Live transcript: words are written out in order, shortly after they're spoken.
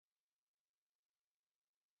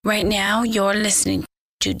Right now, you're listening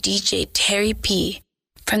to DJ Terry P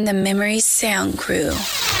from the Memories Sound Crew.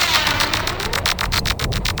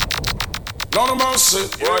 None of my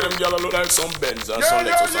shit. Boy, them gyal look like some Benz and some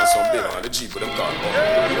Lexus and some big on the Jeep with them car.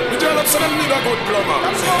 The gyal look so them need a good plumber.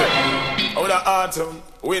 With the autumn,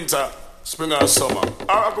 winter, spring or summer.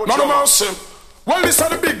 None of my shit. Well, this are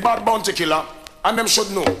the big bad bounty killer, and them should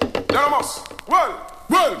know. They must. Well.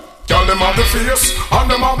 Gyal them have the face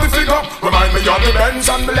and them have the figure. Remind me of the Benz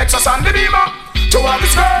and the Lexus and the Beamer. To have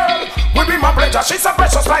this girl will be my pleasure. She's so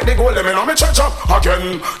precious like the gold. Them in on me treasure.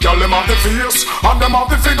 Again, gyal them have the face and them have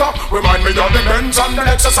the figure. Remind me of the Benz and the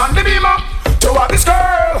Lexus and the Beamer. To have this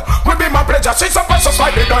girl will be my pleasure. She's so precious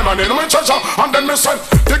like the diamond in my treasure. And then me say,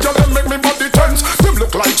 the gyal them make me body tense. Them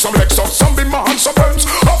look like some Lexus, some Beamer and some Benz.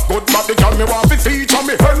 Of good body gyal me want to feature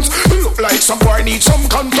me hands. They look like some boy need some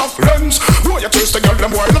contact lens. Boy you chase the gyal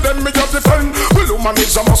them while them me just defend. Well woman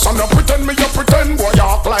is a must and no pretend me you pretend. Boy you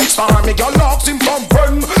act like star me gyal locks him from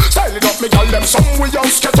friend. Style it up me gyal them some way you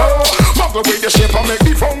scatter. Muggle with the shape and make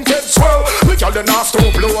the funk get swell. Me gyal them not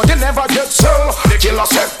stop blow you never get sell. The killer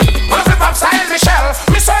said, what if I'm style Michelle?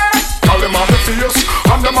 Me say, gyal them have the face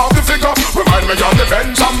and them have the figure. Remind me of the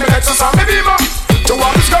Benz and the Lexus and the Beamer. To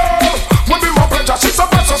all this girl will be my pleasure. She's so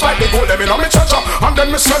precious like the gold them in on me treasure. And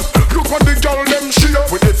then me say, look what the gyal them share.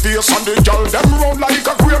 With the face and the gyal them round like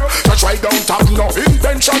a grape. Cause I don't have no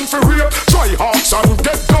intention for rape. Try hearts and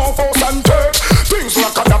get no force and take. Things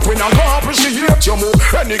like that we not appreciate. You move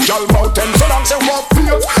any gyal mountain so long say what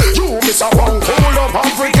fate. You miss a one hold up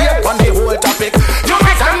every day. On the whole topic you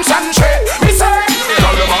make concentrate. Me say,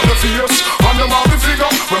 gyal them have the face and them have the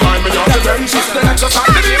figure. Remind me of the Benz and the Lexus and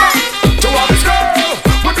the Beamer. To all this girl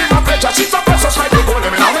will be my pleasure. She's so precious like the gold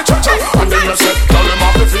them in on me treasure. And then you said, gyal them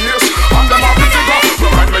have the face and them have the figure.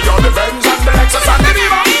 Remind me of the Benz and the Lexus and the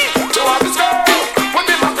Beamer. To all this girl will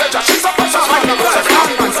be my pleasure. She's so precious like the gold them in on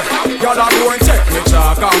me treasure. Y'all are going to take me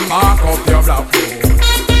chalk and mark up your black road.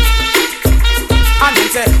 And then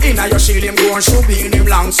say, inna your shield him go and shoot in him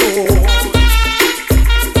long so.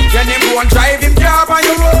 Then him go and drive him car on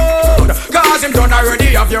your road. Cause him done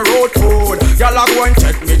already have your road code. Y'all are going to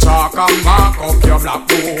take me chalk and mark up your black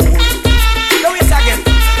road. Now it's again.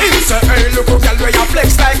 Him say, hey look who girl where you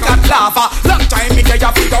flex like that lava. Long time me there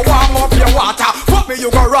you figure warm up your water. Put me you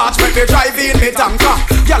go rot, make me drive in me tanker.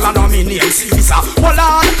 Y'all know me name Caesar. Hold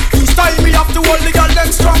on, this time me have to hold the girl them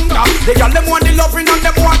stronger. The girl them want the loving and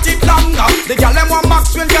them want it longer. The girl them want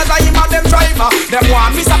Maxwell cause I him a them driver. Them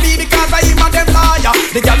want Mr. B because I him a them liar.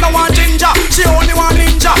 The girl don't want ginger, she only want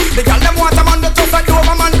ninja. The girl them want a man that tough like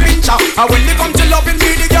Doberman pincher. And when they come to loving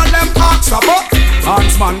me, the girl them ask for but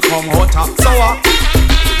Hans man come out so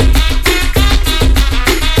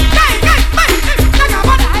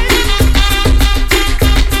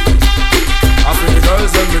I feel the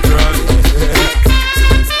girls them be crying.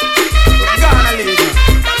 gonna leave me.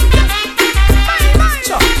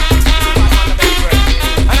 Sure.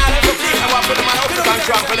 And I let the people who put them on out and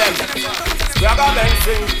trap for them. We are gonna bang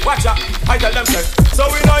sing, watch out, I tell them say. So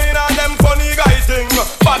we know you know them funny guys thing.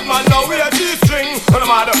 Bad man now we a G-string. No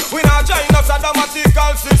matter, we not join us a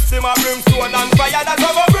dramatical system. A brimstone and fire that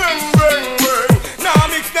over bring. Now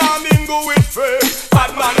mix, now mingle with faith.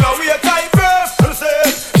 Bad man now we a type birth.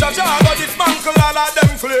 Cha-cha got this mancle all of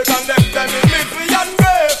them flake. And them in misery and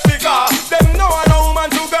grave. Because them know a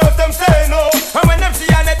woman to girls them say no. And when them see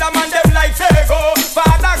another man them like say go.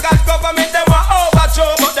 Father God government them a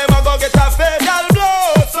overthrow. But them a go get a fatal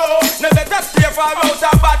blow. So them better stay far out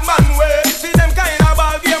a bad man way. See them kind of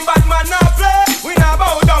ball game bad man not play. We not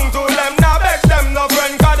bow down to them, not beg them no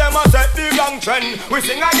friend. Cause them a set the wrong trend. We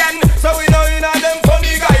sing again, so we know you know them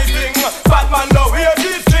funny guys sing. Bad man no we a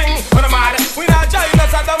G-string. When I'm mad, we not join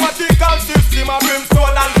us a dramatical system. A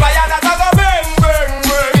brimstone and fire that a go bang.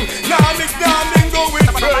 Now mix, now mingle with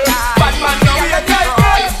praise. Bad man no we a type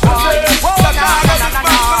birth.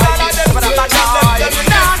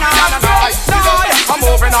 I'm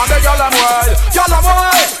moving on the yellow world.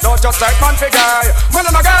 Don't just take man figure. When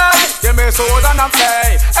I'm a guy, give me soul and I'm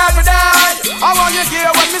play. Every day, I want you hear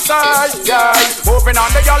what me say. Yeah, moving on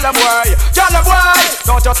the yellow way.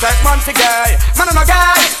 Don't just take man figure. Man I'm a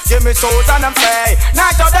guy, give me soul and I'm play.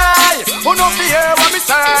 Night or day, who know me hear what me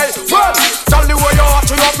say. Well, tell the way you are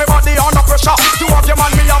to love me body under pressure. You have your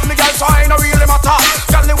man, me have me girl, so I ain't no really matter.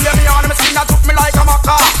 Tell the way me on me skin that took me like a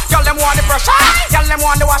maca. Tell them want the pressure, tell them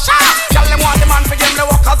want the washer. Tell them want the man for give me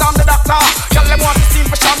work cause I'm the doctor. Tell them want the steam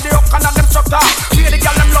for sham the up and them structure. Feel the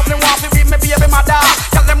girl them love me want to be me baby mother.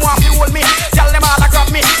 Tell them want to hold me, tell them all I grab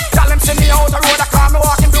me. Tell them send me out the road I call me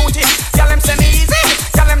walking beauty. Tell them send me easy,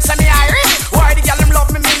 tell them send me Irish. Why the girl them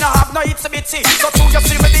love me, me no have no itsy bitsy. So true you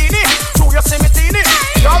see me dini, true you see me teeny.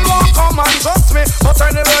 Y'all won't come and trust me, but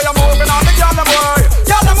anyway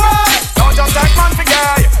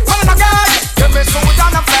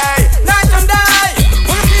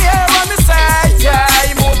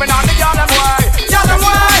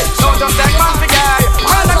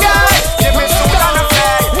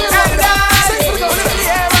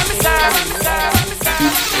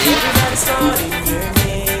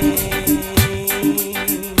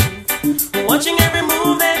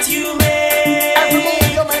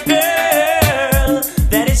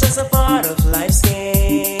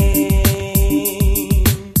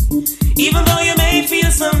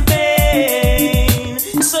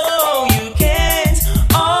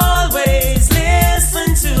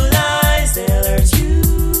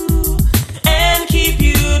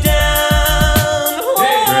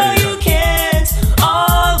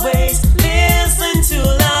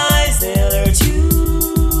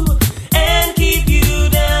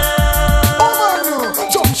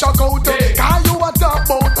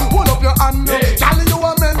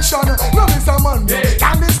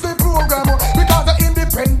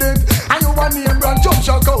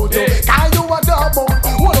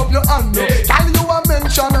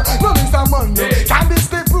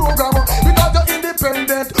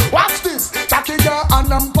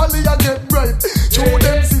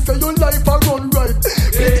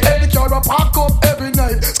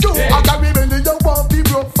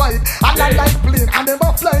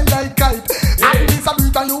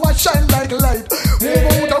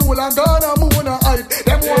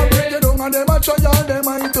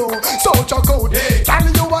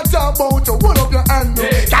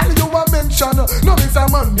mention. No miss a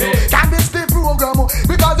man, can't miss the program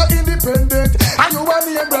because you're independent and you want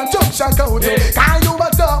me and brand jump shock out. Can you a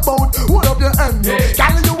talk about? Hold up your hand.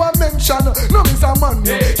 Can you a mention? No miss a man,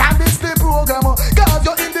 can't miss the program because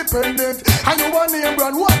you're independent and you want me and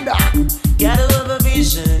brand wonder. Gotta have a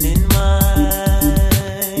vision in mind.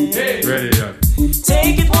 Ready, yeah.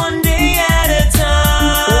 Take it one day at a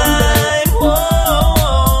time.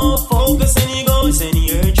 Whoa, focus on your goals and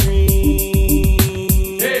your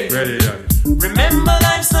dreams. Ready, yeah. Remember,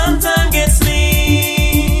 life sometimes gets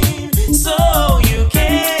mean, so you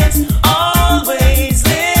can't always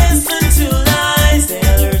listen to lies that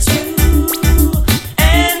hurt you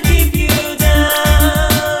and keep you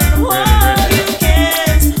down. Whoa, you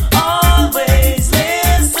can't always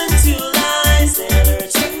listen to lies that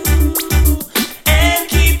hurt you and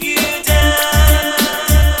keep you down.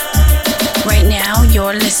 Right now,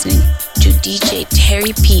 you're listening to DJ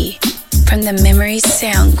Terry P from the Memory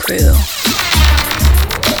Sound Crew.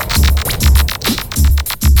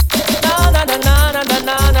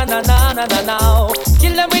 No.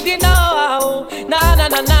 Kill them with the no.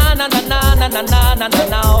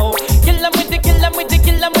 No. Kill them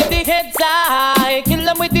with the heads high. Kill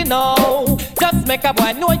them with the no. Just make a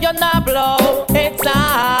boy know you're not blow. Heads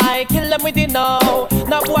high. Kill them with the no.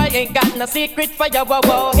 No boy ain't got no secret for you.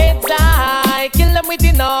 Whoa. Heads high. Kill them with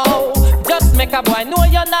the no. Just make a boy know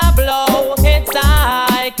you're not blow. Heads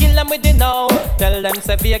high. Kill them with the no. Tell them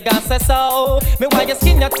say Vegas say so. Me why you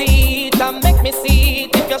skin your teeth and make me see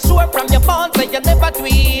it. If you're sure from your phone say you never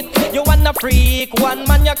tweet. You wanna freak, one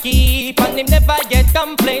man you keep, and him never get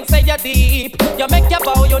complaints say you deep. You make your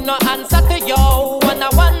bow, you no answer to yo. One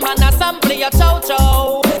man a sample your chow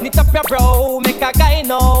chow. Knit up your bro, make a guy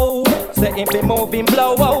know. Say him be moving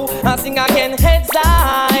blow, and sing again heads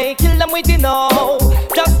high. Kill them with the no.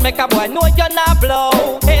 Just make a boy know you're not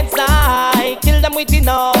blow. Heads high, kill them with the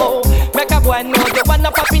no. Make a boy know you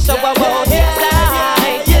wanna pop show. Heads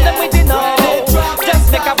high, kill them with the no.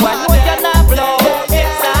 Just make a boy know you're not blow.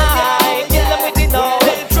 Heads high, kill them with the no.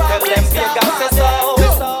 Tell them Vegas say so.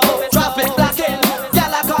 Traffic blocking,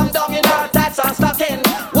 gyal a come down in her tights and stocking.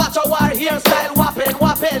 Watch our hairstyle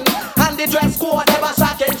whopping, and the dress code ever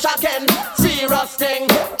shocking. Serious thing,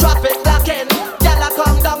 traffic blocking, gyal a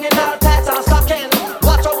come down in her tights and stocking.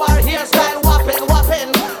 Watch our hairstyle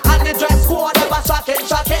whopping, and the dress code ever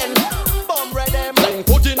shocking. Bum red them,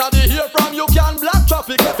 put in the hair from you can block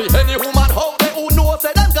traffic. For any woman how they who know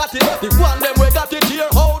say them got it. The one them we got it here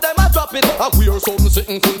how them a drop it. I wear something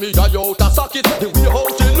sitting full me a out a socket. The way how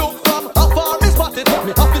she look from afar me spot it.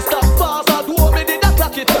 Me happy stop fast and do me did a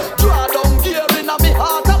clock it. Draw down gear in a me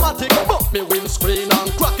automatic, but me windscreen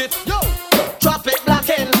and crack it. Yo, traffic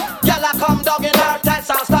blocking, gyal a come down in her tights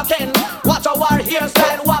and stocking. Watch our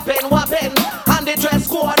hairstyle whopping, and the dress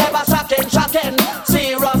code ever shocking.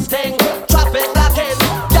 Serious thing, traffic blocking,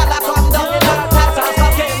 gyal a come down in her tights and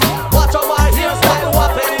stocking. Watch our hairstyle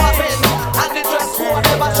whopping, and the dress code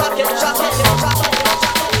ever shocking.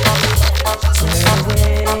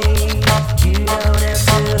 You don't have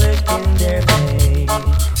to look in their face.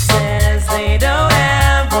 Says they don't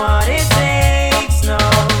have what it takes, no.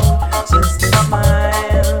 Just a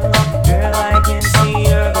smile, girl, I can see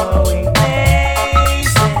you're going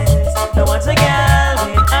places. No one's a gal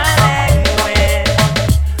with a leg with.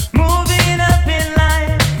 Moving up in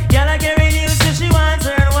life, gal I get reduced if she wants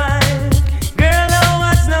her wife. Girl, no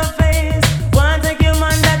what's no face. Want take your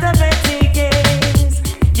man that a petty case.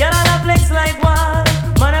 Gal I flex like what?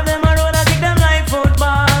 Man of them a road, I take them like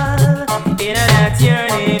football. You know that's your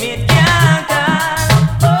name, it can't call.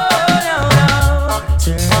 Oh no.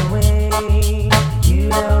 Turn away, you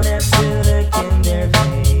don't have to look in their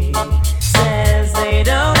face. Says they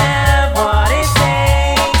don't have what it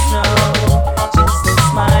takes, no. Just a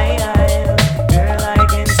smile, girl, I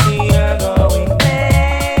can see you're going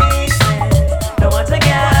places. No one's a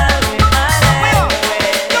gal with a leg.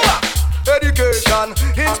 Education,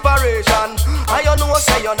 inspiration. I know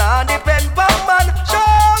say you're not depend on man.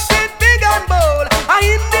 Shout it big and bold. I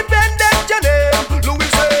independent your name. Louis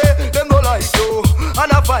say them no like you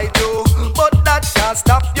and I fight you, but that can't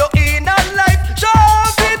stop you in a life.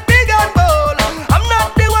 Shout it big and bold. I'm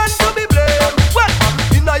not the one to be blamed. Well,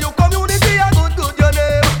 in your community a good your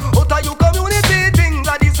name. Out of your community things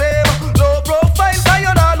are the same. Low profile, cause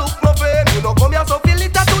you not look no fame. You know come here so feel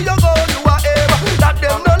it to your goal you are aim. That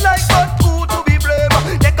them no like but who to be blame.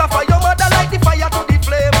 Take off for your mother like the fire to the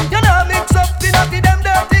flame. You know mix up in them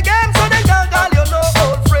dirty games so they can't call you no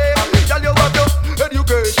old frame. Tell you what your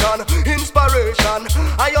education, inspiration.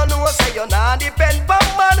 I know say you not depend on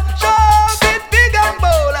man. Shout it big and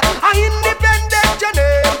bold. I independent your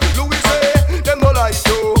name. Louis say them no like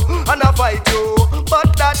you and I fight you,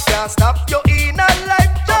 but that can't stop you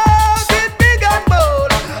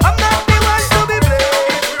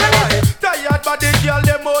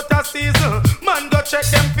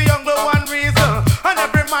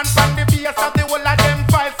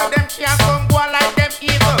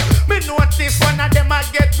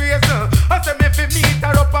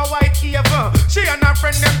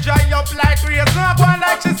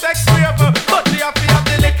she sex slave. But you have to have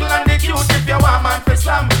the little and the cute if you want man for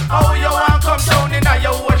slam. How you want come down in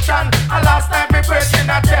your ocean? And last time me breaking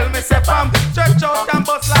I tell me say pam. Stretch out and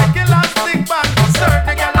bust like elastic band.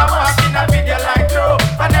 Certain girl I walk in a video like throw.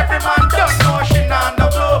 And every man don't know she on the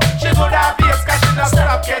blow. She good at bass cause she not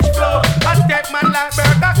stop catch flow. And take man like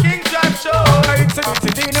Burger King drive show. It's a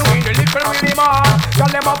bitty Dino with the little Willie man.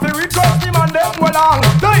 Tell them off the request him and them go long.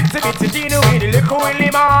 It's a bitty Dino with the little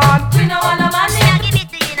Willie man. We know all the man here give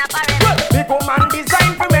it to you in a parade. Big woman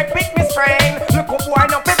design for make pick me strain. Look up boy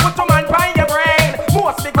no pick put a man by your brain.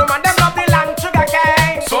 Most big woman them love the land sugar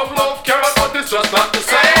cane. Some love carrot but it's just not the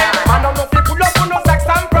same. Man don't know if pull up on no sex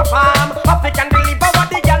and perform. African deliver what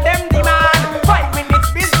the girl them demand. 5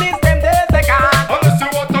 minutes business them days they can. Unless you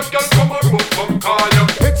want that girl come and root from call you.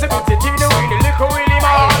 It's a bitty Dino with the little Willie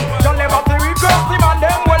man. Don't let up the request him and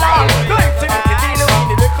them go long. It's a bitty Dino with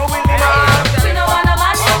the little Willie man. We know all the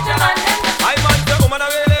man here to man them. I man say woman I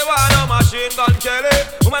really want a machine gun Kelly.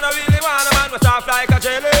 Woman I really want a man with soft like a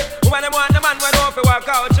jelly. Woman I want a man with no fi work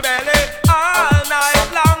out your belly all night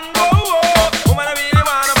long. Oh, woman I really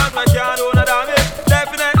want a man with can't do no damage.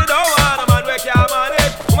 Definitely don't want a man with can't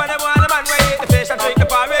manage. Woman I want a man with eat the fish and drink the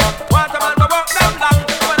porridge. Want a man to walk them long.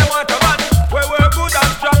 Woman I want a man we work good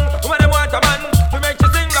and strong. Woman I want a man to make you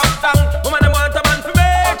sing love song. Woman I want a man to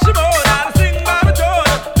make you moan and sing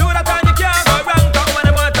baritone. Do that and you can't go wrong. Woman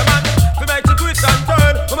I want a man to make you twist and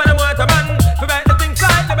turn. Woman I want a man to make the things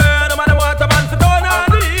like the burn. Woman I want a man to turn on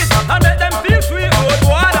the east and make them feel sweet. Oh,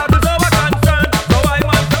 boy, that is our concern. So I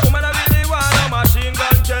want a woman I really want a machine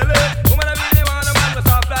gun Kelly. Woman I really want a man with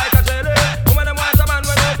soft like a jelly. Woman I want a man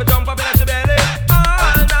with no fi jump up in his belly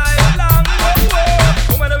all night long.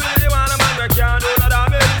 Oh, woman I really want a man with can't do no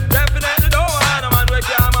damage. Definitely don't want a man with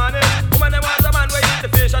can't manage. Woman I want a man with eat the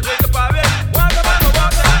fish and drink the porridge. Want a man with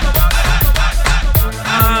walk the walk the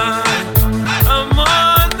I'm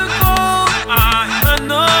on the go. I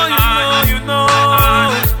know you know.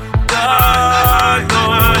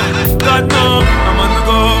 God know.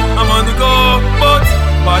 I'm on the go. But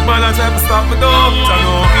bad man I try to stop me though. I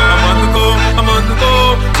know I'm on the go.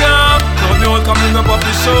 Yeah, don't me all coming up off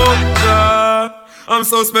the show. Yeah. I'm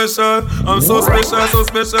so special, so special.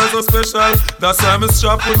 That's why I'm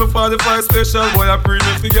strapped with my 45 special. Boy, I bring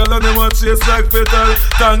me together and them want chase like petal.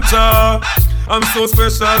 Thank ya. I'm so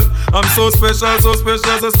special, so special.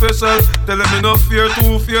 Tell them me no fear,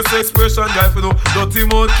 two-face expression. Guy for no dirty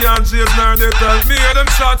mouth can't chase nor they tell me hear them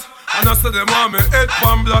shot. And I say them want me head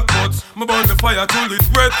pan black, but me burn the fire till it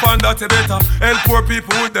red pan that you better help poor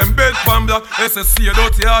people with them bed pan black. SSC a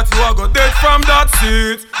dirty heart, you a go dead from that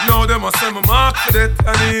seat. Now them a say me mark for that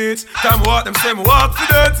and each time walk them say me walk for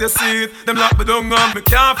that, you see it. Them lock me down and me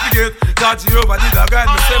can't forget. God Jehovah did a guide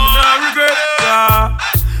me, say me not regret. Yeah.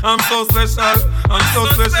 I'm so special, so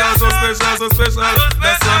special.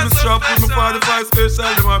 That's why I'm strapped with my 45 special.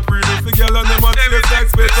 Them a pretty for girl and them a taste like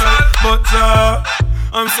special. But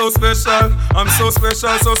I'm so special,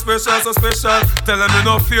 so special. Tell them me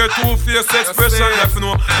no fear, two-face expression. If you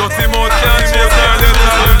know, dirty mouth can't chase her.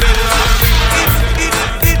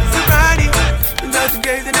 It's a party, just in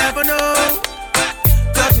case you never know.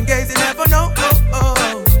 Just in case you never know.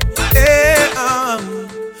 Yeah,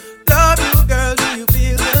 love you, girl. Do you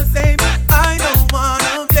feel the same? I don't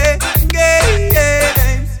wanna play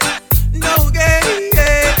games, no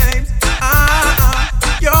games.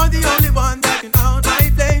 You're the only one that can out my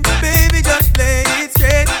flame. Baby, just play it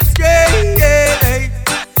straight.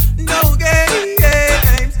 No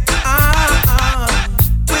games.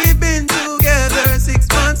 We've been together 6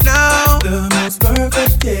 months now. The most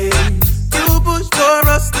perfect days.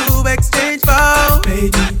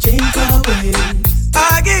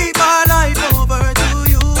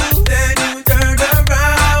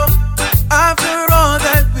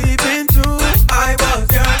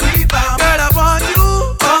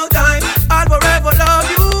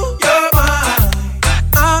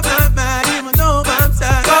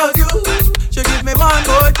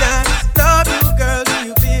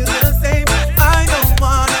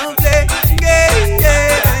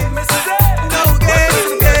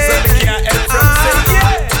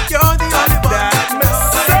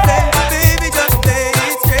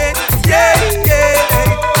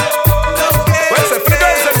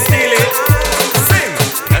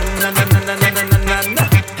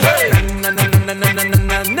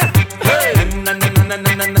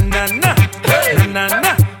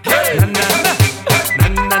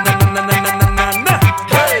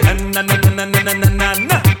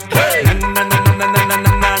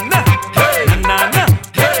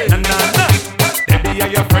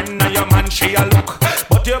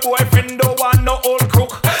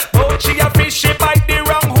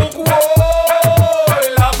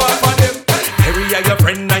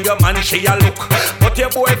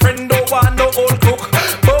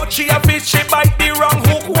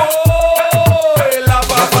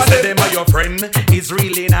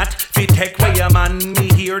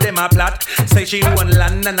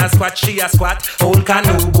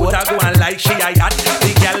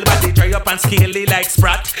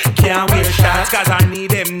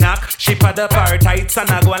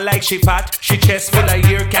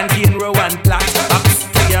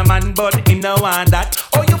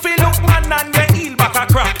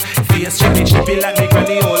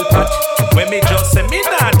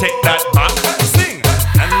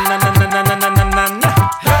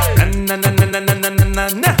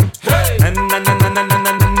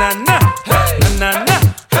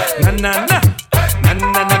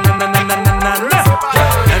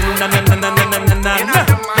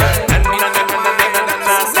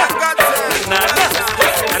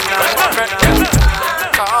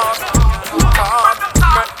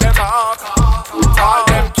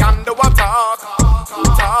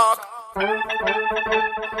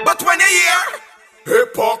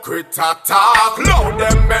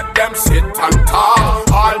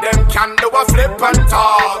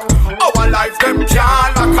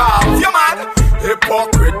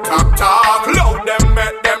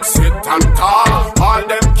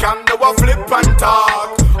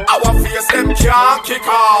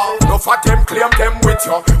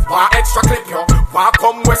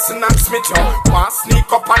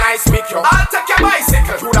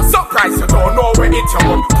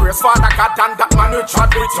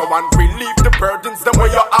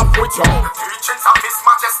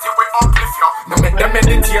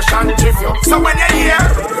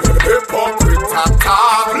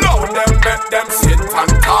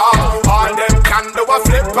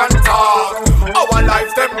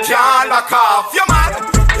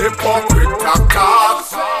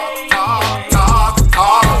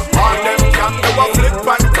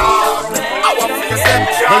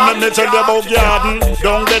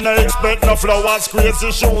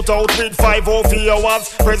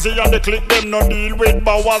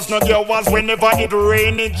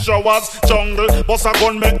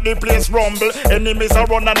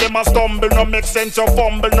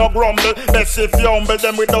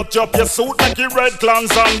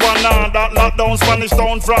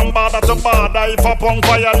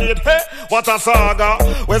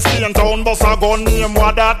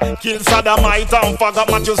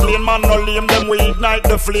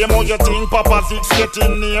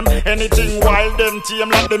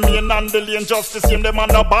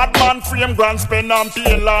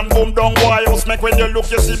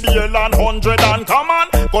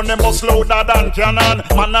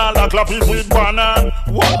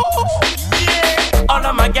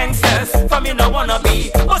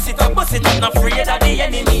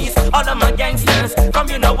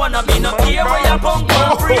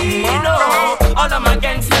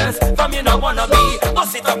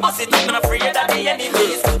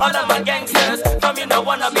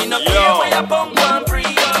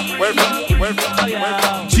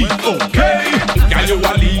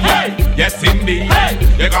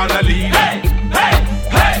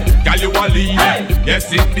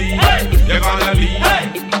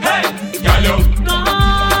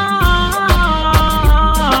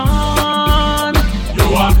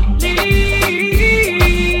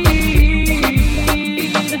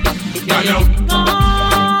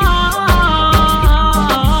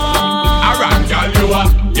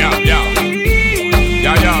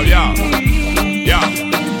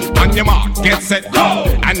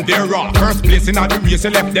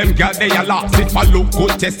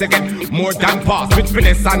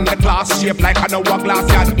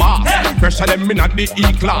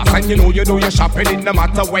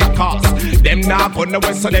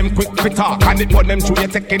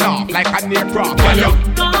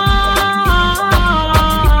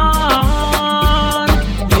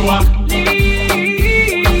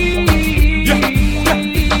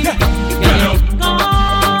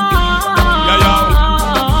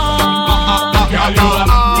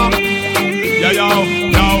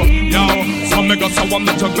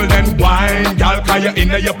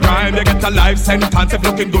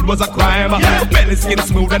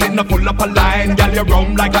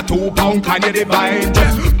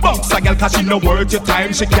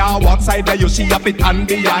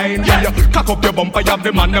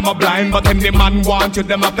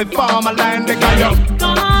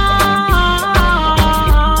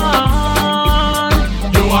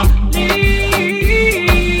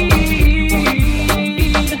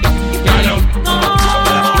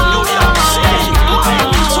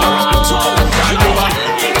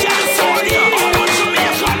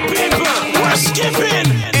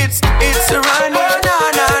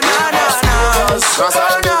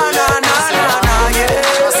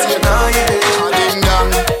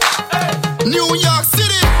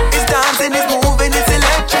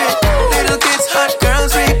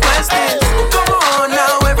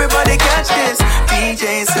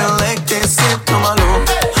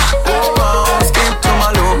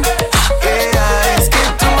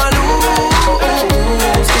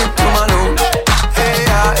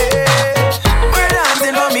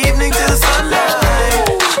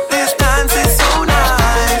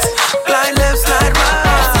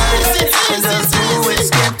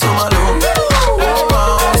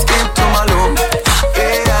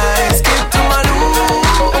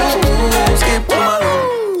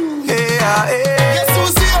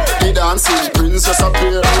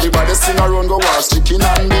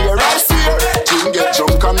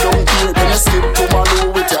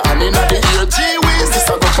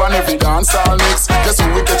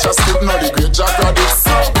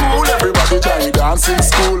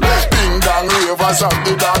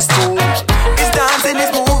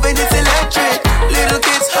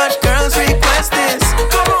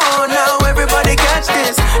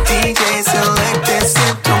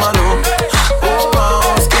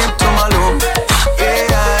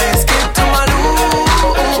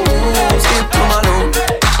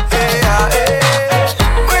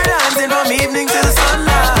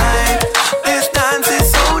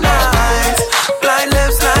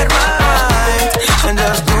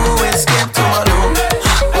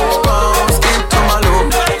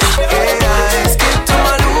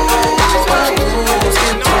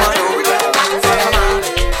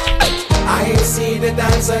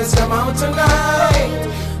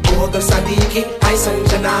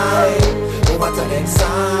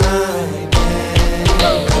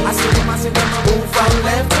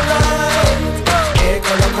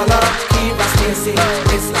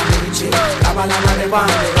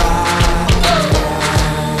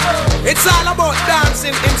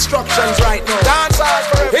 giving instructions right now. Dance hard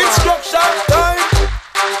forever. Instruction time.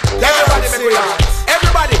 Everybody make me dance.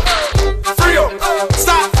 Everybody, free up.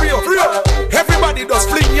 Start free up. Free up. Everybody just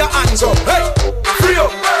fling your hands up. Hey, free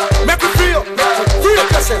up. Make me free up. Free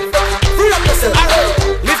up yourself. Free up yourself.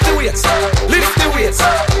 Alright. Lift the weights. Lift the weights.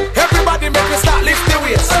 Everybody make me start lift the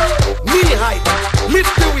weights. Knee height.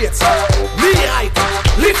 Lift the weights. Knee height.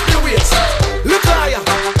 Lift the weights. Look higher.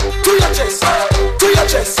 To your chest. To your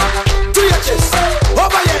chest. To your chest.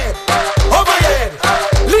 Over your head. Over your head.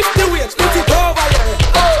 Lift the weights. Lift it over your head.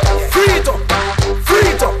 Free it up.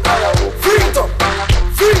 Free it up. Free it up.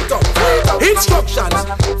 Free it up. Instructions.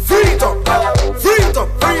 Free it up. Free it up.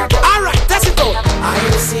 Free it up. Alright, test it out. I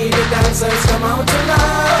see the dancers come out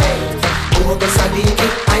tonight. Over Sadiki,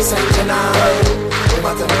 I sang tonight.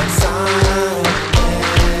 Over to the side.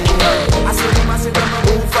 I see them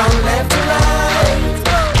move from left to right.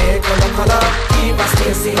 Hey, color, keep us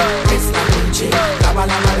Stacy, Miss Lavinci, Laba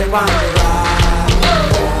Laba de Bandera.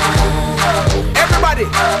 Everybody,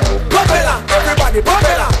 Popella. Everybody,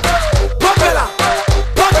 Popella. Popella.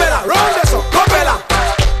 Popella. Round this up. Popella.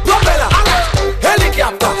 Popella.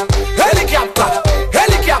 Helicopter. Helicopter.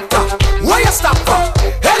 Helicopter. Where you stop for?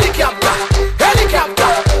 Helicopter. Helicopter.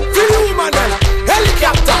 Feel the woman then.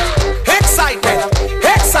 Helicopter. Excitement.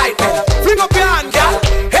 Excitement. Bring up your hand, girl.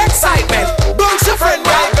 Excitement. Bounce your friend,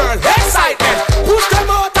 girl. Excitement. Push them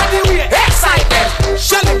out of the way. Excitement.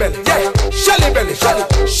 Shelly belly, yeah. Shelly belly,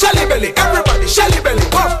 Shelly belly. Everybody, Shelly belly.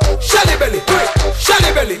 Come. Shelly belly, do it.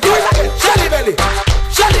 Shelly belly, do it again. Shelly belly.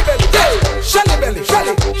 Shelly belly, yeah. Shelly belly,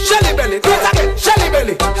 Shelly belly, do it again. Shelly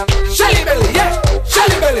belly. Shelly belly, yeah.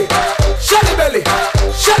 Shelly belly. Shelly belly.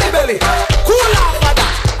 Shelly belly. Cool off of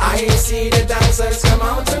that. I see the dancers come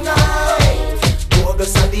out tonight. Over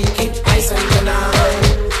Sadiki, I sang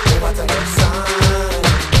tonight. Over to the side.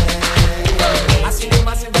 I see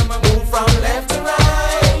them move from left to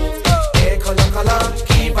right. Hey, color,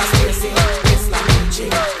 keep us Stacy, Miss Lavinci,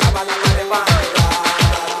 Laba Laba de Bandera.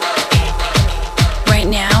 Right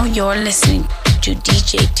now, you're listening to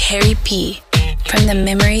DJ Terry P from the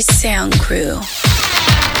Memory Sound Crew.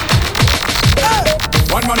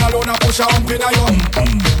 One man alone a push a hump in a yum.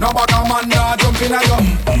 No bag a man nah jump in a yum.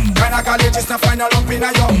 Kinda college is to find a lump in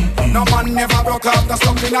a yum. No man never broke off the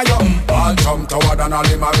stump in a yum. All jump toward and all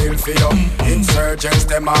him a bill for you. Insurgents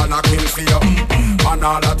them all a kill for you. Man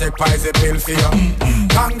all a take pies a pill for you.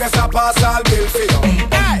 Congress a pass all bill for you.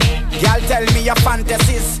 Y'all tell me your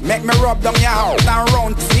fantasies. Make me rub down your house and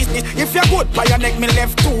round. If you're good by your neck, me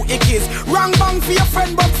left 2 ickies. Wrong bang for your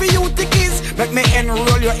friend, but for you tickies. Make me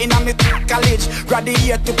enroll you in a me college.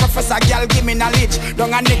 Graduate to professor, girl, give me knowledge.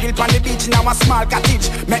 Down a niggle on the beach, now a small cottage.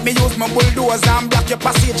 Make me use my bulldozer and block your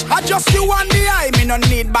passage. I just you on the eye, me no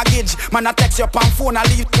need baggage. Man, I text you on phone, I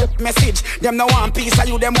leave quick message. Them no one piece of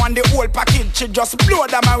you, them want the whole package. She just blow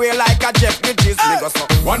them away like a Jeff Bridges.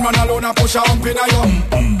 One man alone a push a hump in a yum.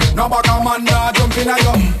 No bag a man nah jump in a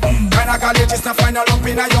yum. Kinda college is to find a lump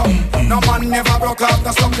in a yum. No man never broke off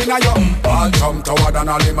the stump in a yum. All jump toward and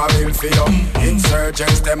all him a bill for you.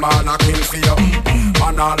 Insurgents them all a kill for you.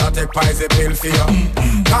 Man all a take pies a pill for you.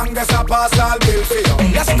 Congress a pass all bill for you.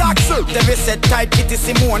 Let's talk silk. Debbie said tight Kitty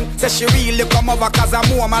Simone. Say she really come over cause I'm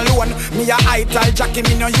home alone. Me a ital Jackie,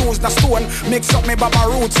 me no use the stone. Mix up me baba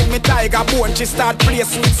roots with me tiger bone. She start play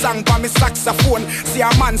sweet song for me saxophone. See a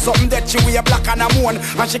man something that she wear black and a moon.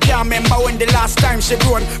 And she can't remember when the last time she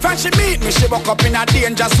grown. When she meet me, she woke up in a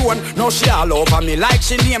danger zone. Now she all over me like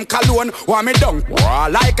she name Cologne. Want me down,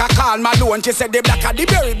 like a Karl Malone. She said the black of the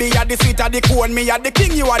berry, be a the sweet of the cone. Me a the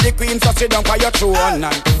king, you are the queen, so sit down for your throne.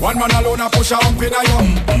 One man alone a push a hump in a yum.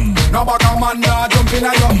 No bag a man nah jump in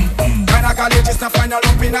a yum. Kinda college is to find a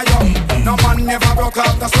lump in a yum. No man never broke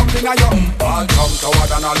off the stump in a yum. All jump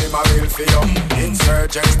toward and all him a bill for you.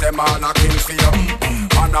 Insurgents them all a kill for you.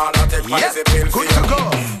 Man all a take pies a pill for you.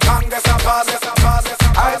 Congress a pass,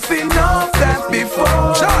 I've seen enough dance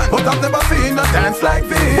before, but I've never seen a dance like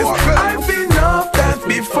this. I've seen enough dance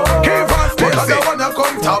before, but I don't wanna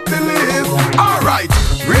come top the list. Alright,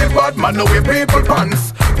 real bad man, no we people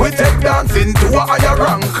pants. We take dancing to a higher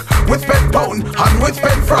rank. We spend pound and we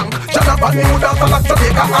spend franc. Jonathan New dance like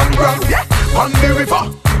Jamaica and Grand. Yeah, on the river,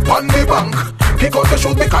 on the bank. Kick out the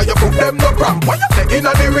shoes because you put them no cramp. What you say in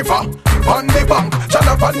the river, on the bank.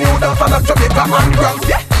 Jonathan New dance like Jamaica and Grand.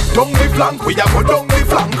 Yeah, down the flank, we a go down the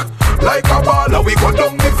flank. Like a baller, we go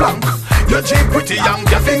down the flank. You're cheap, pretty young,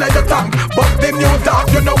 just in your tank. But the new dog,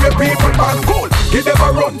 you know where people man cool. Give them a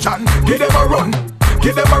run, Chan, give them a run.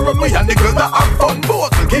 Give them a run, we and the girls that have fun. Both,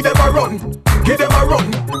 give them a run, give them a run.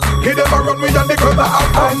 Give them a run, we and the girls that have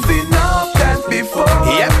fun. I've seen enough dance before,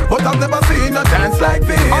 yeah, but I've never seen a dance like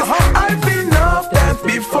this. I've seen enough dance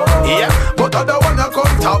before, yeah, but I don't wanna come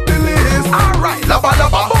Alright, lava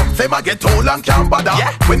lava. Say my get old and can't bother.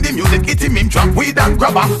 When the music hit him drop weed and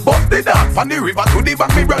grabber. Bust the dance from the river to the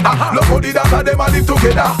bank, me brother. Look how the dance them a live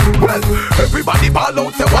together. Well, everybody ball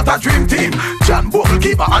out, say what a dream team. John Buckle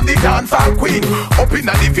keeper and the dancehall queen. Up in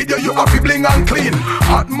the video you have to bling and clean.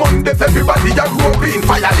 Hot Mondays everybody a grow green.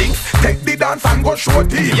 Fire links, take the dance and go show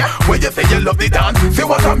team. When you say you love the dance, say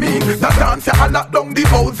what I mean. The dance you lock down the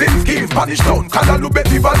housing scheme. Spanish town, Kalalu,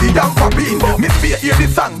 Betty Valley and Papine. Miss Faye hear the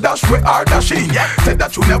song, dash where her dashing. Said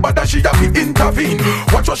that you never dash, she have to intervene.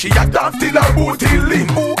 Watch what she a dance till her booty lean.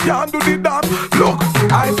 Who can do the dance? Look,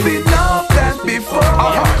 I've seen enough dance before,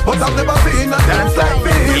 but I've never seen a dance like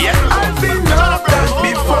this. I've seen enough dance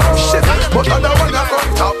before, shit, but I don't wanna come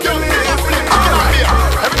top the list. Everything alright.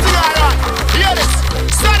 Hear this.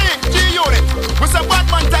 Study G-Unit. We say bad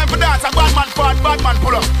man time for dance and bad man part, bad man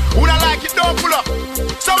pull up. Who don't like it, don't pull up.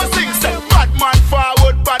 So we sing, say bad man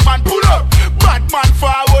forward, bad man pull up. Bad man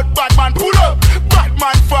forward, bad man pull up. Bad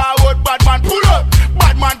man forward, bad man pull up.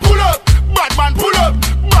 Bad man pull up. Bad man pull up.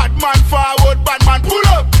 Bad man forward, bad man pull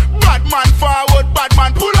up. Bad man forward, bad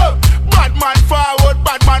man pull up. Bad man forward,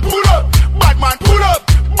 bad man pull up. Bad man pull up.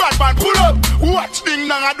 Bad man pull up. Watch thing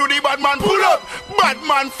now I do the bad man pull up. Bad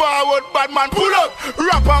man forward, bad man pull up.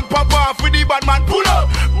 Rap and pop off with the bad man pull up.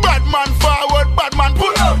 Bad man forward, bad man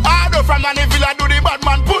pull up. Harder from the villa do the bad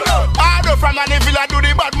man pull up. Harder from the villa do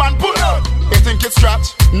the bad man pull up. You think it's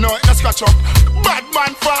scratch? No, it's scratch up. Bad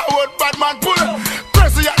man forward, bad man pull up.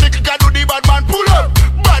 Pressy at the kicker do the bad man pull up.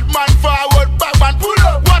 Bad man forward, bad man pull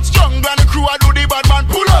up. Watch Jungle and the crew I do the bad man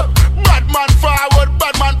pull up. Bad man forward,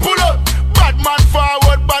 bad man pull up. Bad man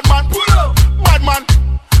forward, bad man pull up. Bad man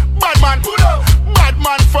pull up. Bad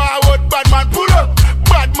man forward, bad man pull up.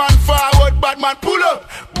 Bad man forward, bad man pull up.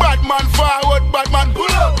 Bad man forward, bad man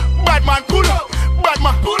pull up. Bad man pull up. Bad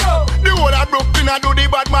man pull up. The whole of Brooklyn I do the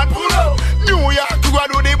bad man pull up. New York crew I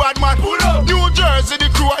do the bad man pull up. New Jersey the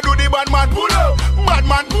crew I do the bad man pull up. Bad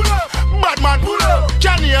man pull up. Bad man pull up.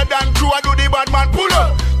 Canadian crew I do the bad man pull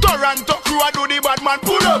up. Toronto crew I do the bad man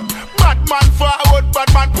pull up. Bad man forward, bad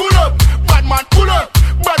man pull up. Bad man pull up.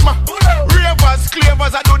 Bad man pull up. Ravers,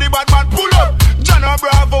 clavers I do the bad man pull up. John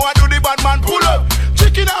Bravo I do the bad man pull up.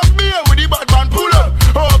 Chicken and beer with the bad man pull up.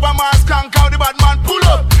 Obama skank out the bad man pull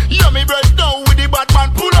up. Yummy bread down with the bad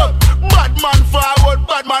man pull up. Bad man forward,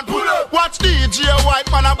 bad man pull up. Watch DJ White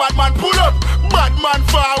man a bad man pull up. Bad man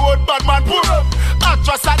forward, bad man pull up.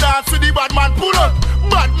 Actress a dance with the bad man pull up.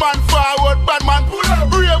 Bad man forward, bad man pull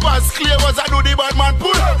up. Ravers, clavers I do the bad man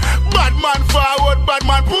pull up. Bad man forward, bad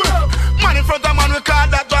man pull up. Man in front of man we call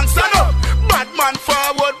that one stand up. Bad man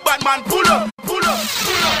forward, bad man pull up. Pull up,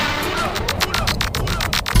 pull up.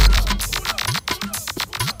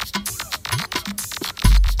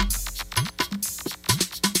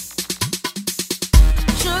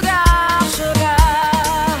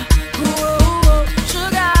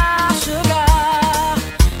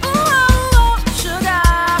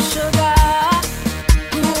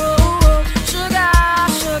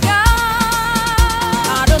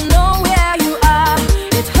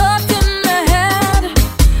 It hurt in my head.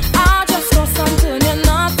 I just know something you're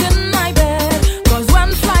not in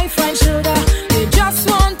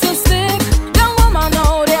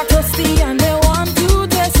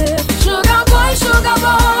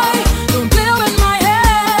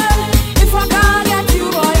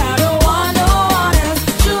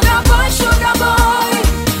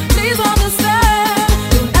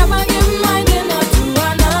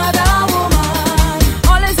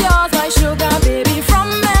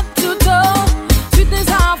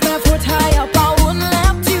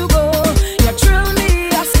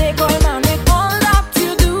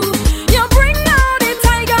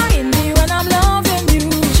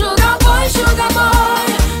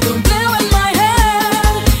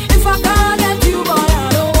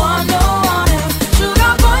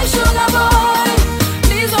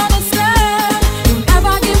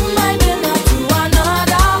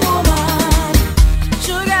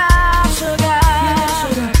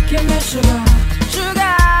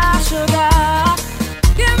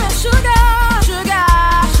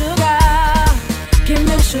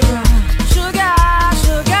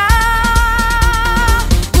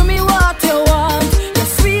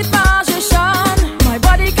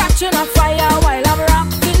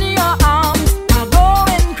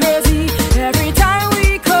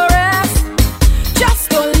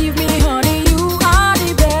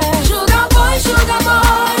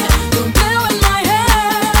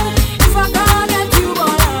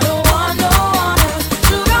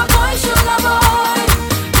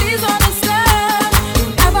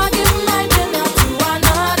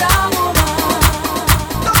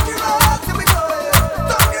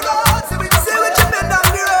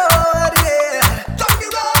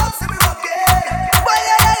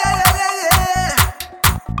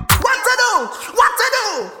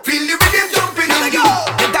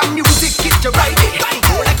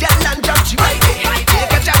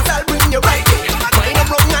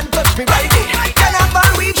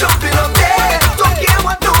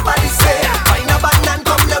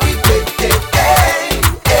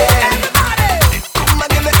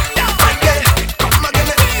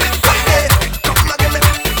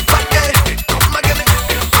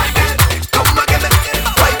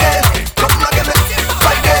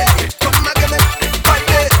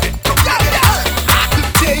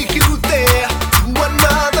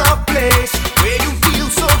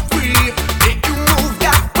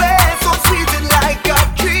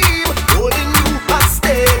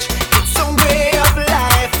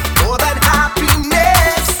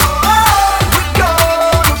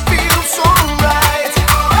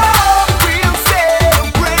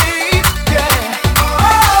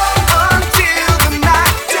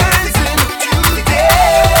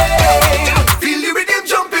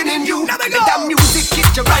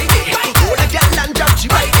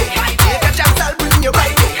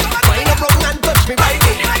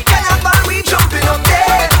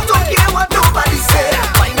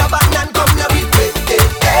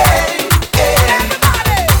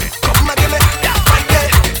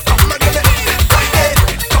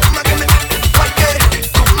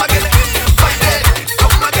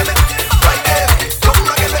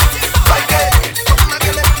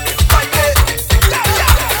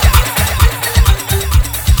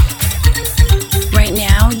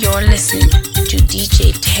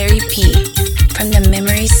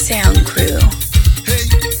Sound Crew.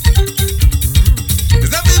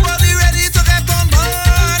 Is everybody ready to get on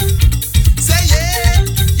board? Say yeah,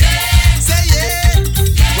 yeah, say yeah.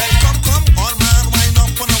 Well, come, all man, wind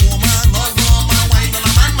up on a woman, all woman, wind on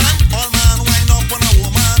a man, all man, wind up on a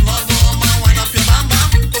woman, all woman, wind up your bam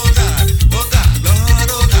bam. Oh God,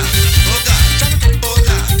 Lord, oh God, chant it, oh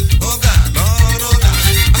God, Lord, oh God.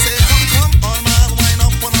 I say come, all man, wind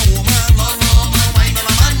up on a woman, all woman, wind on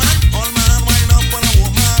a man, all man, wind up on a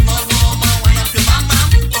woman, all woman, wind up your bam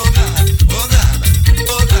bam. Oh God,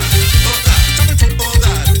 chant it,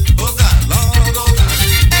 oh God, Lord, oh God.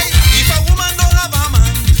 Hey, if a woman don't have a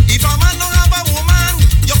man, if a man don't have a woman,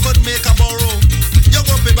 you could make a borrow, you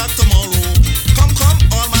go pay back tomorrow. Come,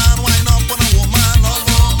 all man, wind up on a woman, all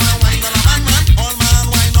woman, wind on a man, all man,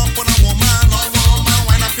 wind up on a woman, all woman,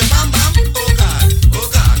 wind up your bam bam. Oh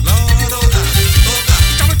God, Lord, oh God,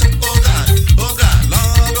 chant it, oh God,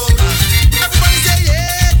 Lord, oh God. Everybody say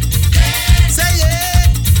yeah, say yeah.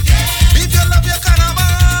 If you love your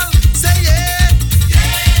carnival, say yeah.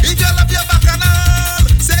 If you love your bacchanal,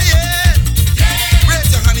 say yeah.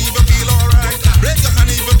 Raise your hand if you feel alright. Raise your hand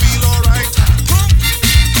if you feel alright. Come.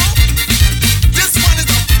 This one is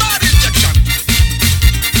a bad injection.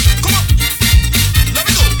 Come on, let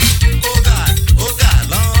me go. Oh God,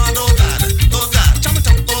 Lord, oh God, chant it,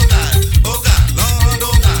 oh God, Lord,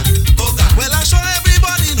 oh God. Well, I show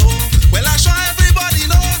everybody know. When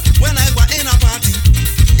I go in a party,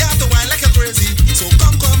 you have to whine like a crazy. So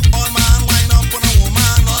come, all man, wind up on a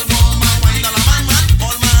woman, all woman, wind on a man,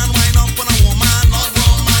 all man, wind up on a woman, all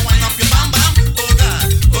woman, wind up your bam bam. Oh God,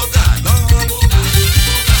 Lord, oh God,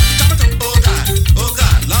 chant it, oh God,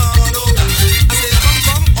 Lord, oh God. I say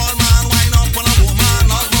come, all man, wind up on a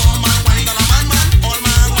woman, all woman, wind on a man, all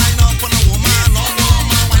man, wind up on a woman, all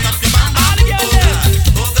woman, wind up your bam bam.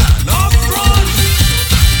 Oh God, Lord,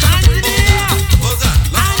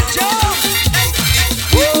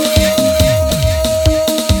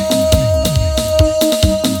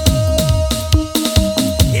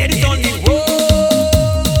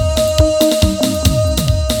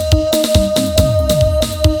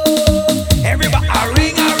 Everybody, a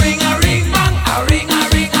ring bang, a ring bang.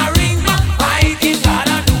 Viking got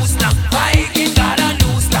a new slang, Viking got a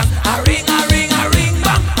new slang. A ring bang, a ring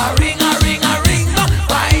bang.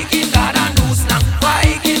 Viking got a new slang,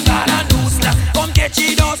 Viking got a new slang. Come get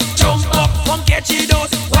you those, jump up, come get you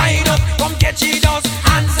those, wind up, come get you those,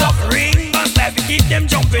 hands up, ring bang style, we keep them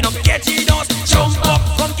jumping up. Get you those, jump up,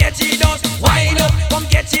 come get you those, wind up, come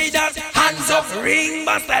get you those, hands up, ring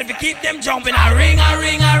bang style, we keep them jumping. A ring bang, a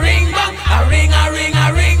ring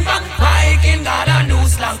bang. Viking got a new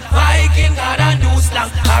slang, Viking got a new slang.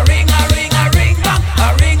 A ring bang, a ring bang.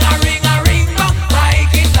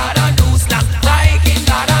 Viking got a new slang, Viking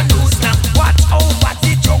got a new slang. Watch out, what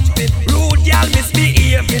the jumping, rude y'all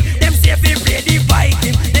misbehaving. Them say fi play the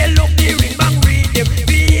Viking, they love the ring bang rhythm.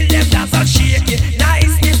 Feel them dance and shaking,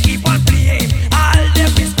 niceness keep on playing. All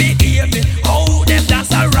them misbehaving, how them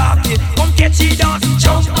dance and rocking. Come get you dance,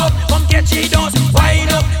 jump up, come get you dance,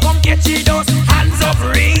 wind up, come get you dance, hands up,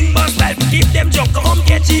 ring bang style, keep them jump. Come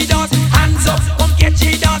get you dance, hands up, come get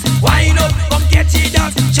you dance, wind up, come get you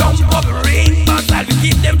dance, jump up, ring bang style, we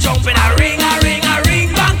keep them jumping. A ring bang, a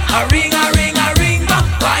ring bang.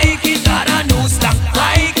 Viking got a new slang,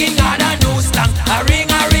 Viking got a new slang. A ring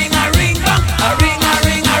bang, a ring bang. Viking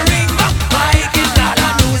got a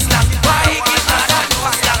new slang, Viking got a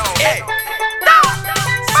new slang. Hey,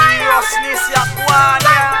 Seriousness, ya one,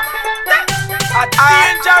 yeah. A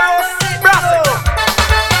dangerous brass.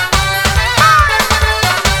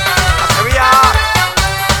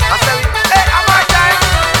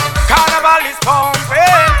 Carnival is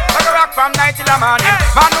pumping, like a rock from night till the morning.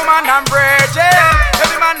 Man, woman, and bridging.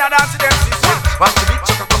 Every man that dance to them system. Watch the big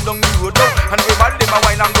chopper come down the road now, and everybody them a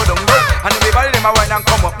wine and go down low, and everybody them a wine and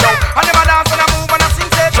come up now, and them a dance and a move and a sing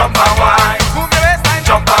say jump and wine, move your waistline,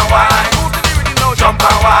 jump and wine, move to the rhythm now, jump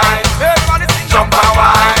and wine. Everybody sing jump and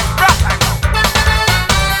wine.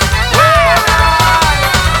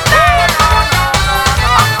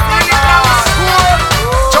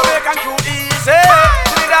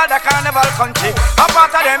 Carnival country, a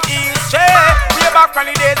part of them east, way back from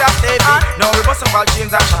the days of slavery. Now we bust up all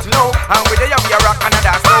chains and shot low, and we there we a rock and a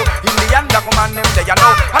dance low. Indian black woman them there you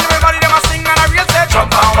know, and everybody them a sing and a real say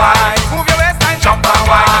jump and wine, move your waistline, jump and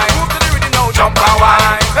wine, move to the rhythm now, jump and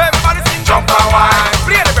wine. Everybody sing jump and wine,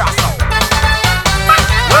 play the brass now.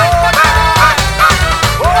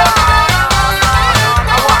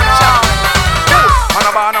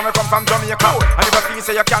 Man, I come from Jamaica, and if I feel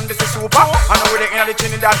say you can, this is super. I know we're in the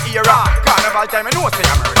Trinidad era. Carnival time, I know say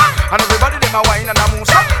I'm ready. And everybody them a wine and a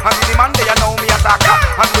move up. And the man they know me attack.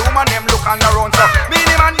 And the woman them look and around so. Me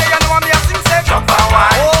the man they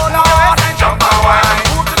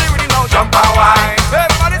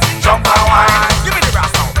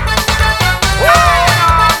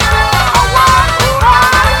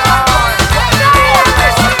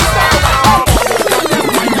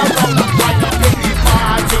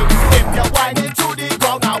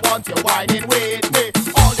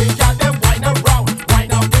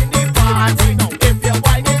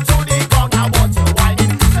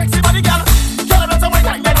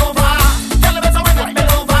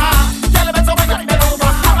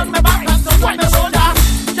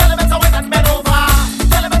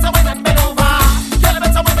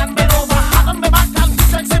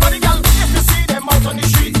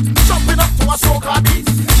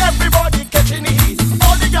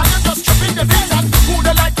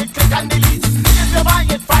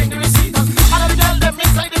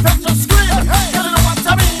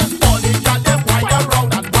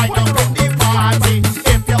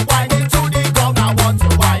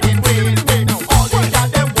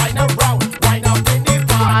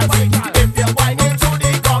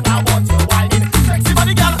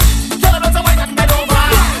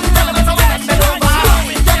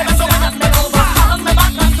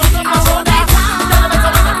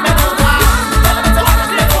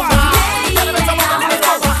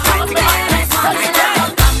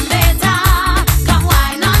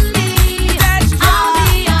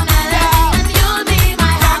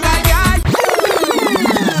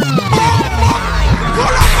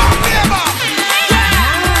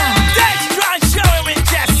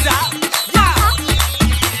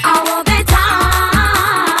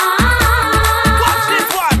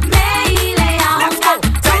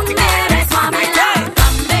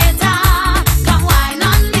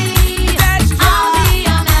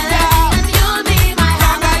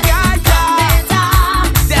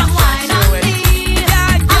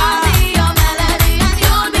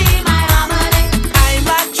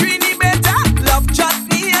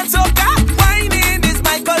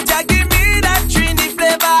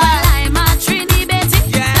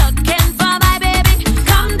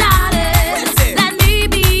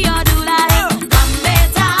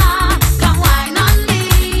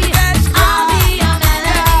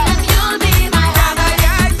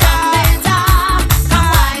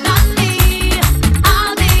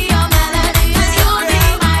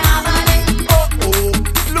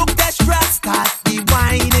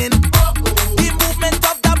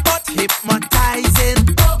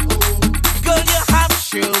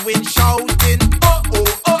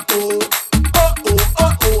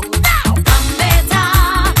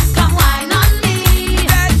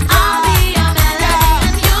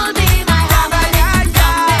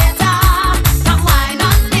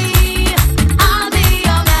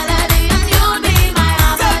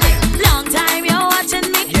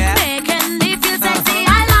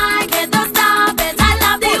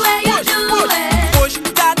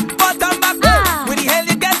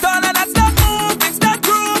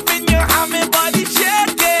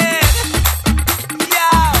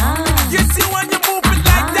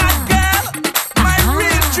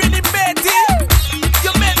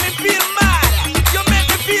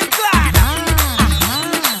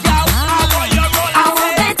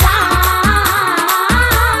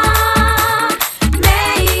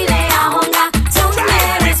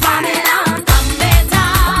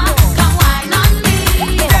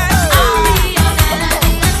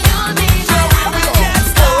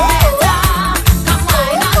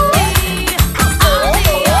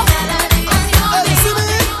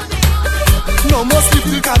must leave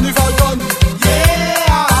the carnival done.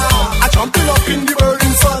 Yeah, I jumping up in the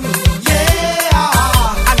burning sun.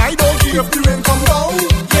 Yeah, and I don't care if the rain come down.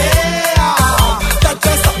 Yeah, that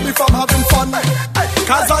just stop me from having fun.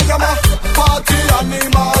 Cause I am a party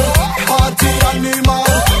animal, party animal,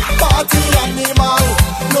 party animal.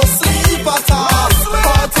 No sleep at all.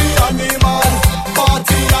 Party animal,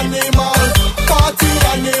 party animal, party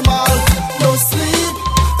animal. No sleep.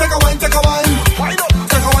 Take a wine, take a wine.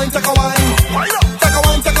 Take a wine, take a wine. Take a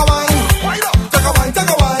wine, take a wine.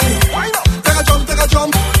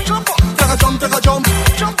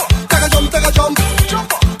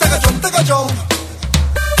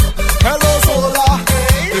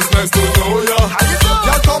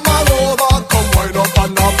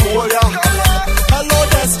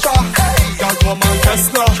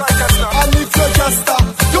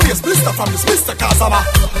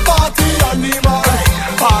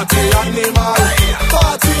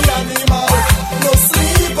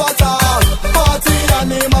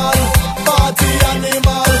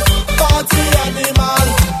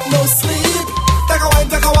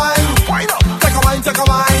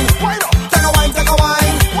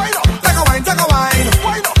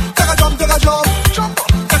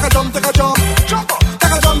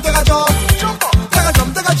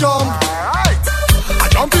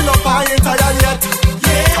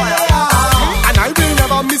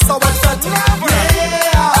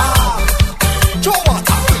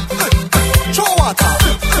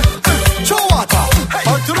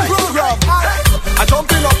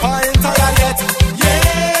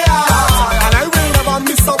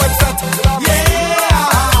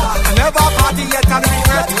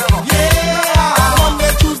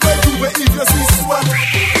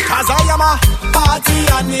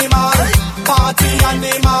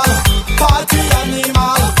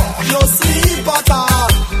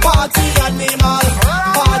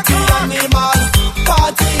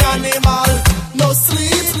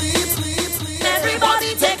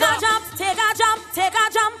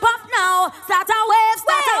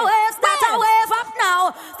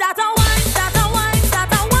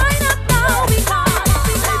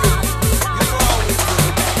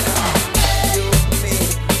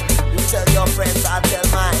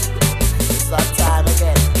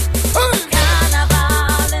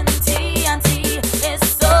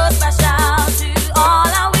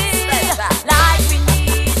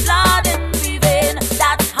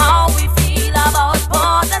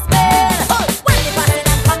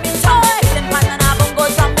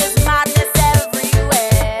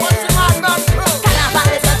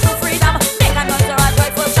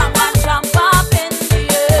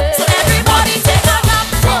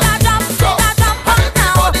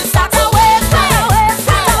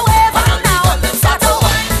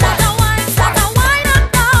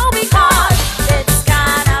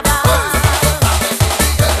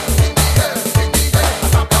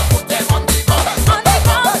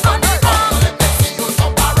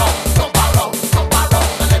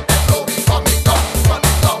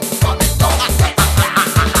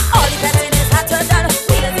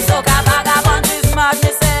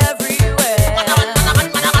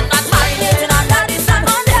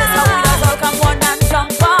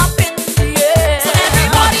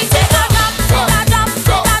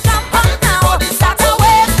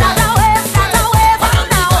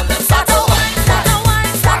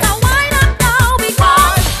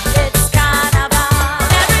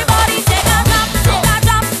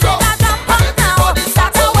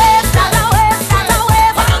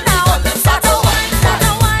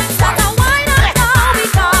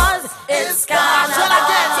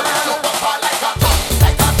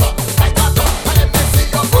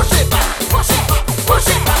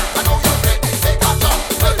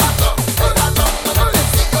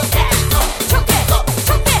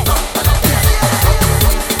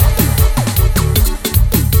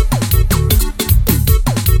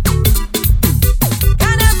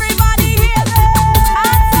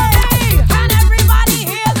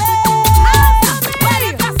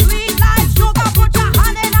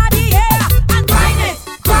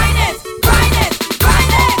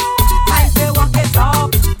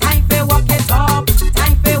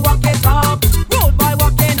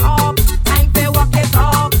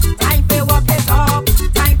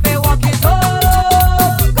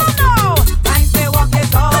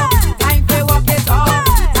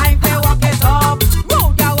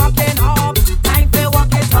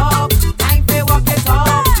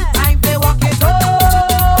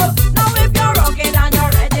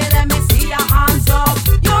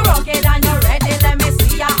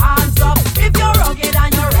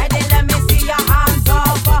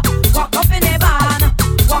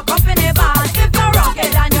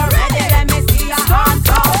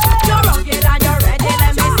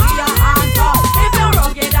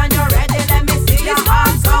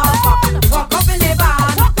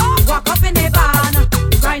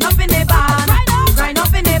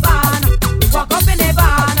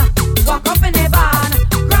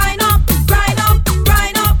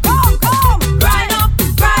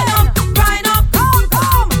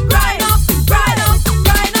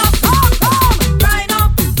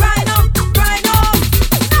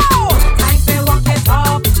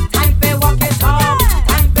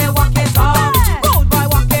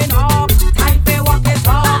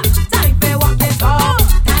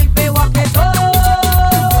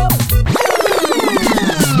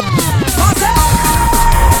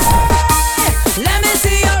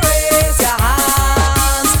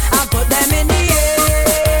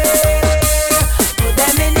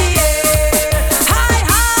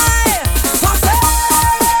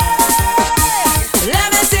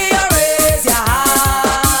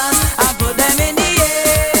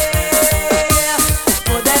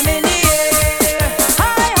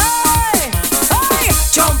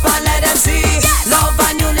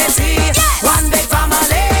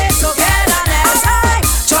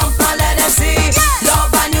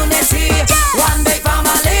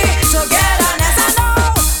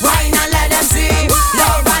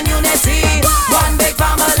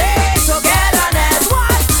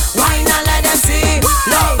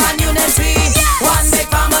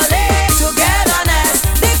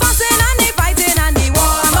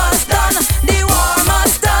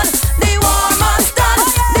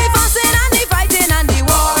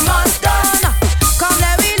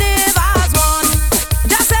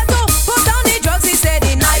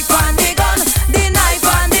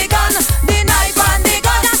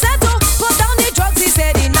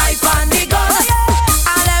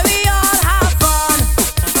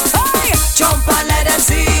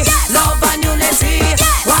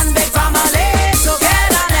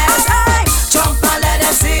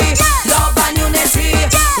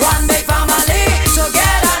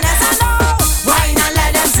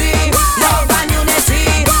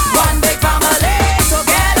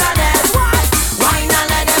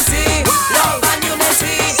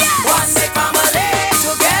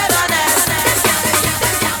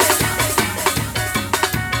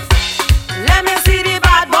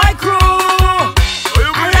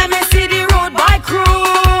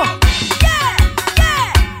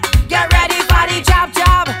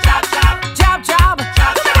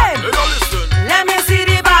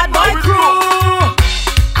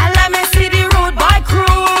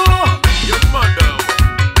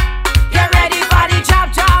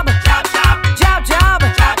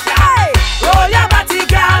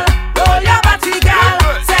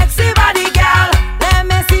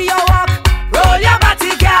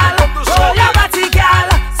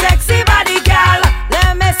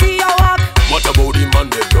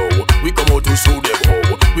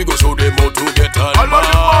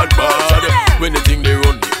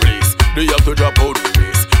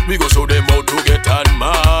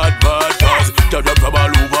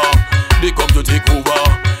 Cuba. They come to take over.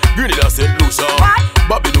 Grenada, St. Lucia,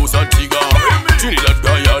 Barbados, Antigua, Trinidad,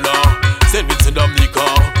 Guyana, St. Vincent, Dominica,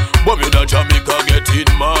 Bermuda, Jamaica,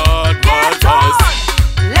 getting mad, mad fast.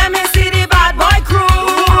 Let me see the bad boy crew.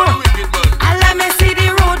 And let me see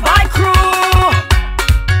the rude boy crew.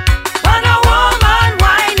 And a woman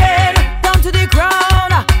whining down to the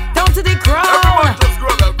ground, down to the ground.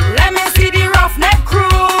 Let me see the roughneck crew.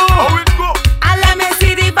 And let me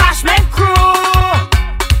see the bashment crew.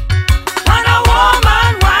 And a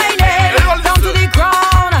woman whining down to the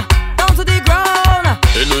ground, down to the ground.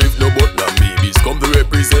 They know if no but now babies come to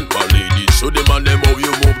represent my ladies. Show them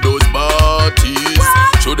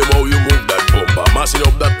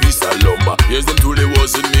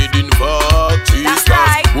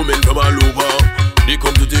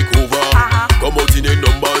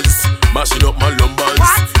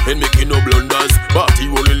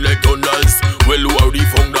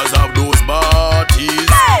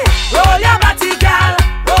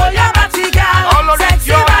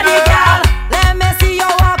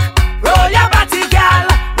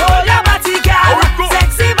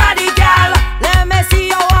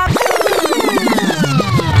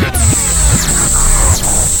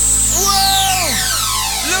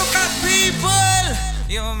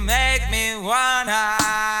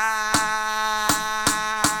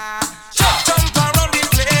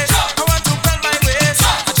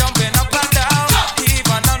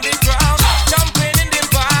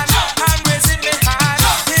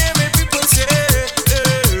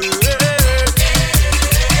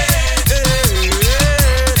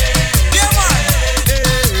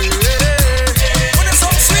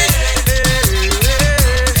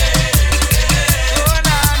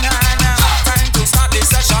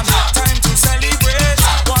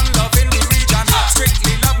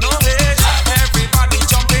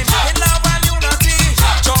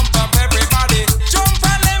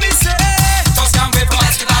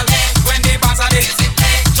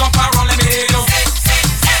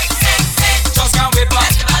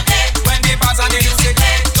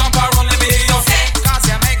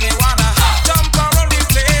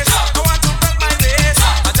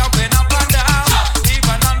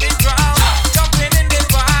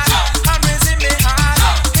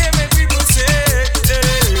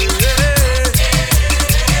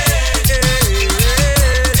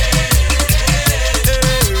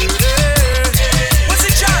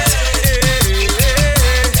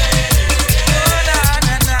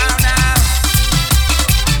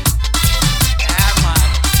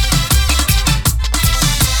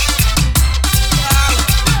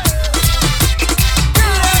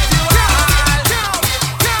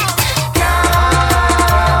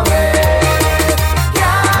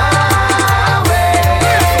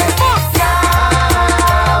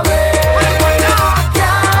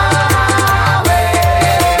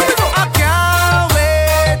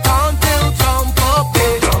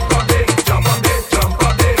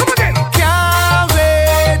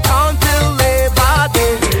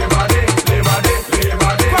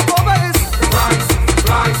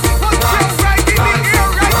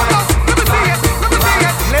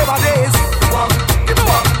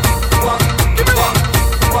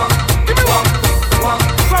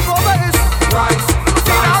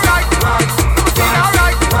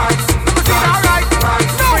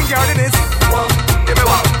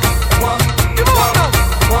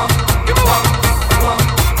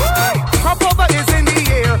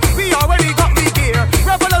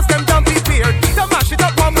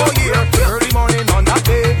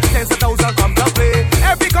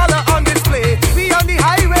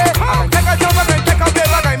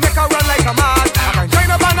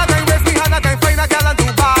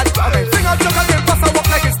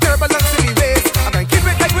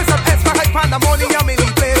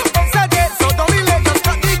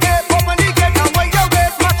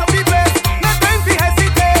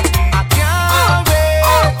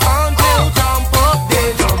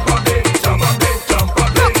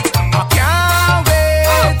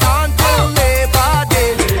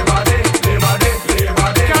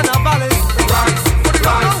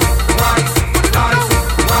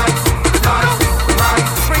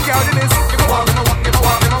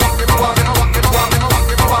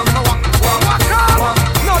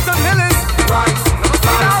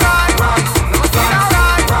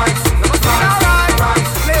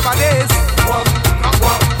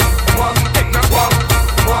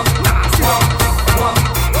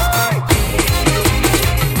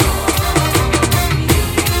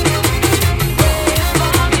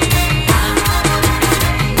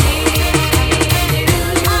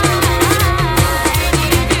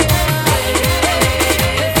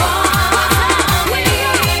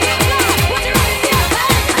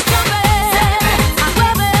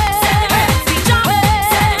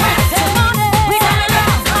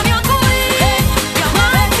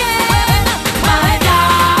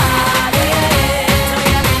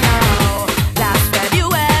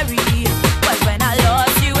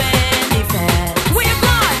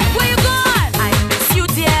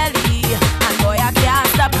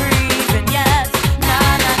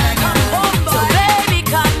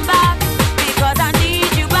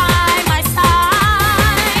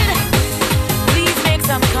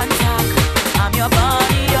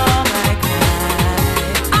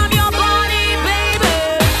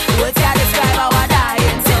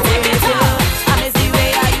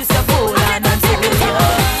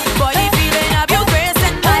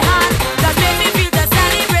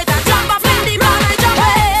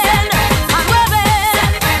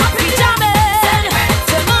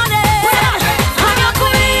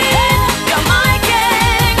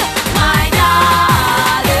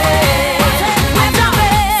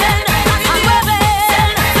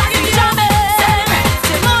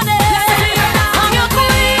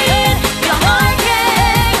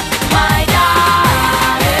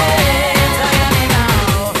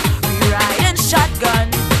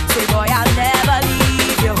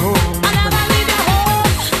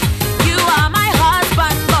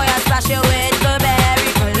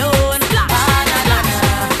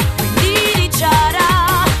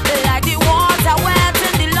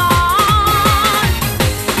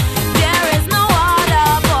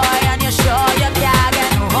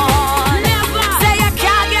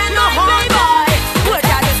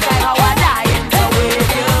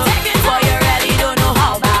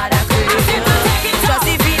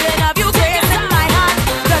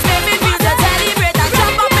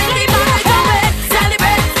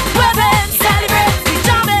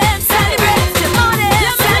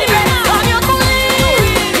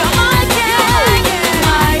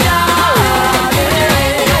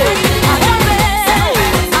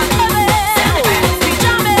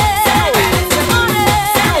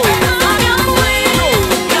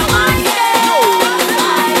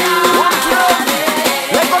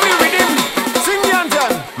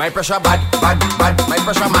My pressure bad, bad, bad. My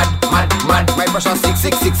pressure mad, mad, mad. My pressure sick,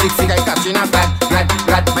 sick, sick, sick, sick. I catching a glad, glad,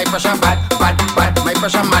 glad. My pressure bad, bad, bad. My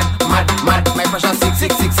pressure mad, mad, mad. My pressure sick,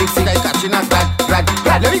 sick, sick, sick, sick. I catching a glad, glad,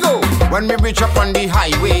 glad. Let me go. When we reach up on the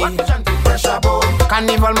highway, pressure boat.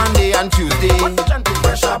 Carnival Monday and Tuesday.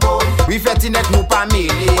 Pressure boat. We fetting at Nupa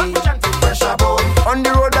Melee. Pressure boat. On the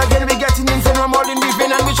road again we getting insane. We're more in the vein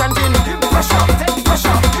and we chanting. Pressure, take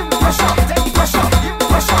pressure, pressure, take pressure,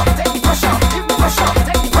 pressure, take pressure, pressure,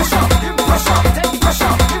 take pressure, pressure, take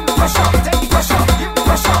pressure, pressure, take pressure,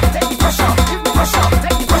 pressure, take pressure, pressure,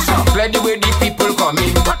 take pressure. Play the way the people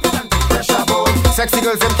coming. Pressure boat. Sexy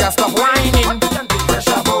girls them can't stop whining.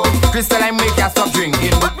 Pressure boat. Crystalline we can't stop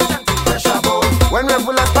drinking. Pressure boat. When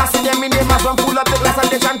regulars passing them in the mass, one pull up the glass and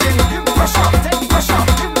they chanting. Pressure, take pressure,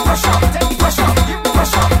 pressure, take pressure,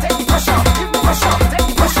 pressure, take pressure, pressure, take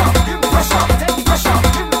pressure, pressure, take pressure,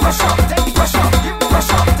 pressure, take pressure,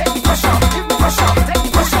 pressure, take pressure, pressure, take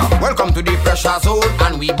pressure. Welcome to the pressure zone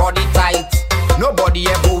and we body tight. Nobody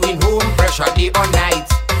ever going home, pressure day or night.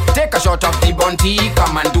 Take a shot of the bounty,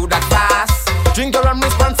 come and do that fast. Drink your rum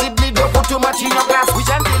responsibly, don't put too much in your glass. We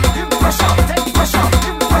chanting. Pressure, take pressure,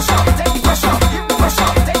 pressure, take pressure,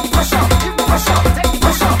 pressure, take pressure, pressure, take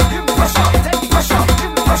pressure, pressure, take pressure,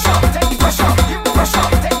 pressure, take pressure, pressure,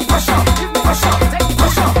 take pressure, pressure, take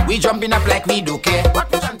pressure. We jumping up like we don't care.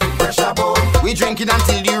 Pressure boat. We drinking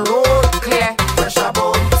until the road clear. Pressure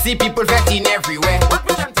boat. See people vetting everywhere.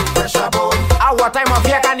 Pressure boat. Our time of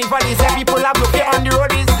year carnival is here. People are blocked on the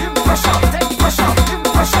road is pressure.